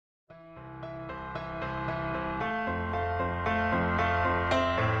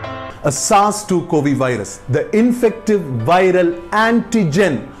a SARS-CoV virus, the infective viral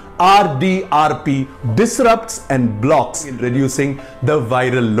antigen RDRP disrupts and blocks in reducing the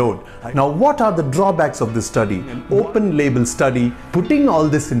viral load. Now, what are the drawbacks of this study? An open label study. Putting all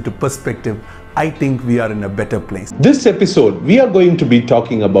this into perspective, I think we are in a better place. This episode, we are going to be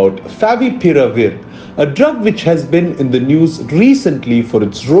talking about FAVIPIRAVIR, a drug which has been in the news recently for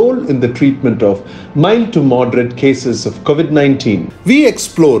its role in the treatment of mild to moderate cases of COVID-19. We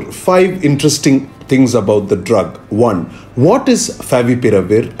explore 5 interesting things about the drug. 1. What is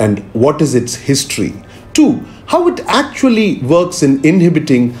FAVIPIRAVIR and what is its history? 2. How it actually works in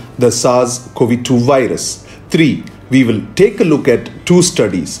inhibiting the SARS-CoV-2 virus. 3. We will take a look at 2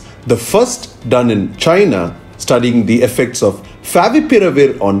 studies. The first done in China, studying the effects of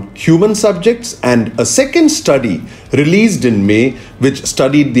FAVIPIRAVIR on human subjects, and a second study released in May which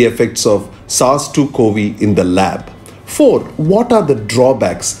studied the effects of SARS-CoV in the lab. 4. What are the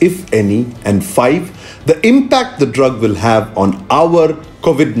drawbacks, if any? And 5. The impact the drug will have on our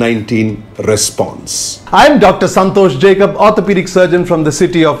COVID-19 response. I am Dr. Santhosh Jacob, orthopedic surgeon from the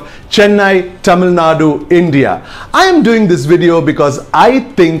city of Chennai, Tamil Nadu, India. I am doing this video because I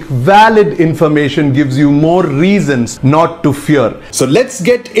think valid information gives you more reasons not to fear. So let's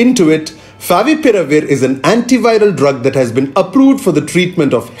get into it. FAVIPIRAVIR is an antiviral drug that has been approved for the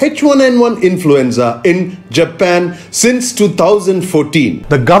treatment of H1N1 influenza in Japan since 2014.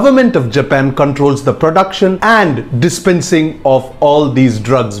 The government of Japan controls the production and dispensing of all these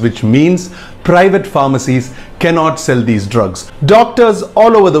drugs, which means private pharmacies cannot sell these drugs. Doctors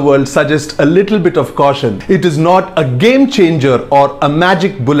all over the world suggest a little bit of caution. It is not a game changer or a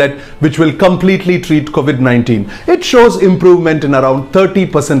magic bullet which will completely treat COVID-19. It shows improvement in around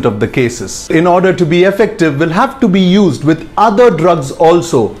 30% of the cases. In order to be effective, will have to be used with other drugs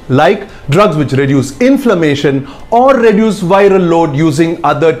also, like drugs which reduce inflammation or reduce viral load using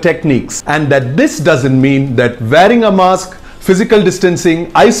other techniques. And that this doesn't mean that wearing a mask, physical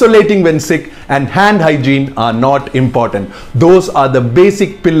distancing, isolating when sick, and hand hygiene are not important. Those are the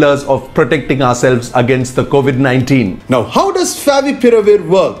basic pillars of protecting ourselves against the COVID-19. Now, how does FAVIPIRAVIR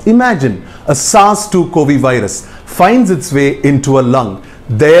work? Imagine a SARS-CoV virus finds its way into a lung.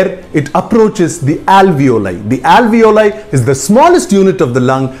 There it approaches the alveoli. The alveoli is the smallest unit of the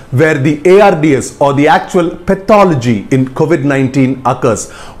lung where the ARDS or the actual pathology in COVID-19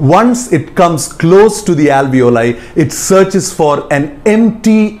 occurs. Once it comes close to the alveoli, it searches for an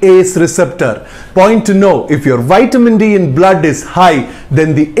empty ACE receptor. Point to know, if your vitamin D in blood is high,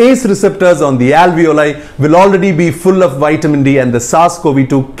 then the ACE receptors on the alveoli will already be full of vitamin D and the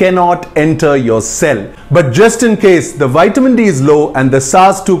SARS-CoV-2 cannot enter your cell. But just in case the vitamin D is low and the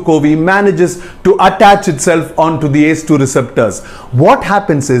SARS-CoV manages to attach itself onto the ACE2 receptors, what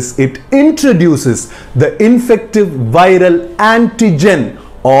happens is it introduces the infective viral antigen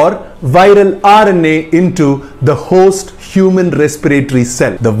or viral RNA into the host human respiratory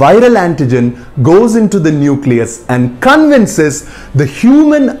cell. The viral antigen goes into the nucleus and convinces the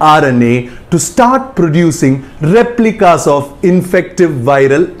human RNA to start producing replicas of infective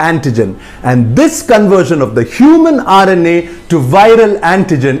viral antigen. And this conversion of the human RNA to viral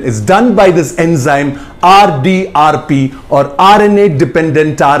antigen is done by this enzyme RDRP, or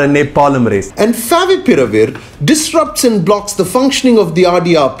RNA-dependent RNA polymerase. And FAVIPIRAVIR disrupts and blocks the functioning of the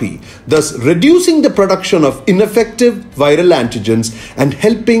RDRP, thus reducing the production of ineffective viral antigens and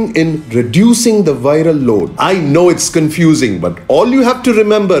helping in reducing the viral load. I know it's confusing, but all you have to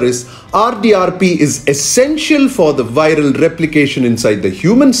remember is RDRP is essential for the viral replication inside the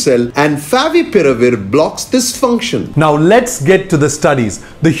human cell, and FAVIPIRAVIR blocks this function. Now let's get to the studies.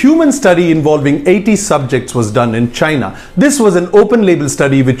 The human study involving 80 subjects was done in China. This was an open label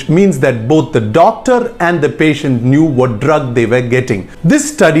study, which means that both the doctor and the patient knew what drug they were getting.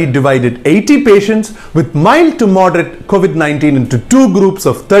 This study divided 80 patients with mild to moderate COVID-19 into 2 groups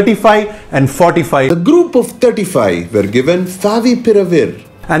of 35 and 45. The group of 35 were given FAVIPIRAVIR.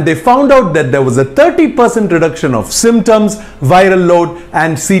 And they found out that there was a 30% reduction of symptoms, viral load,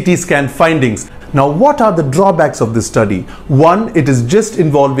 and CT scan findings. Now, what are the drawbacks of this study? 1, it is just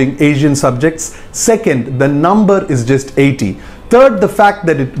involving Asian subjects. 2nd, the number is just 80. 3rd, the fact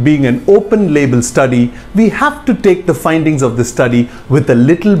that it being an open label study, we have to take the findings of the study with a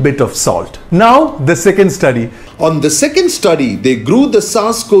little bit of salt. Now, the second study. On the second study, they grew the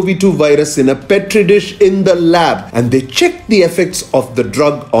SARS-CoV-2 virus in a petri dish in the lab, and they checked the effects of the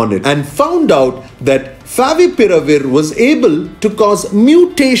drug on it and found out that FAVIPIRAVIR was able to cause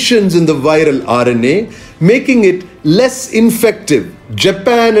mutations in the viral RNA, making it less infective.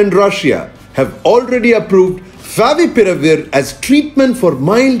 Japan and Russia have already approved FAVIPIRAVIR as treatment for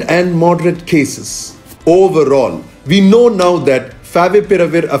mild and moderate cases. Overall, we know now that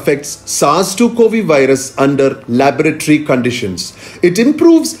FAVIPIRAVIR affects SARS-2 virus under laboratory conditions. It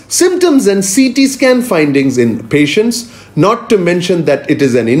improves symptoms and CT scan findings in patients, not to mention that it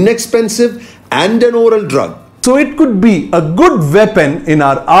is an inexpensive and an oral drug. So it could be a good weapon in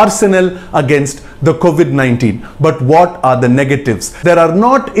our arsenal against the COVID-19. But what are the negatives? There are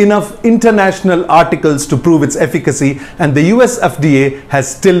not enough international articles to prove its efficacy, and the US FDA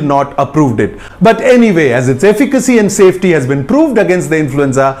has still not approved it. But anyway, as its efficacy and safety has been proved against the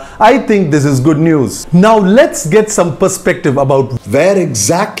influenza, I think this is good news. Now let's get some perspective about where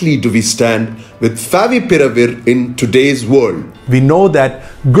exactly do we stand with FAVIPIRAVIR in today's world. We know that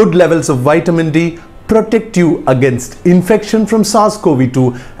good levels of vitamin D protect you against infection from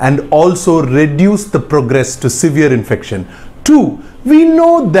SARS-CoV-2 and also reduce the progress to severe infection. 2. We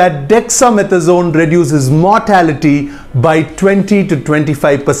know that dexamethasone reduces mortality by 20 to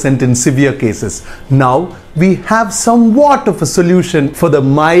 25% in severe cases. Now, we have somewhat of a solution for the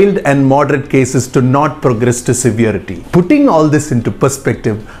mild and moderate cases to not progress to severity. Putting all this into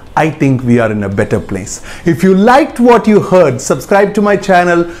perspective, I think we are in a better place. If you liked what you heard, subscribe to my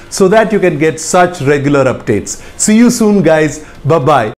channel so that you can get such regular updates. See you soon, guys. Bye-bye.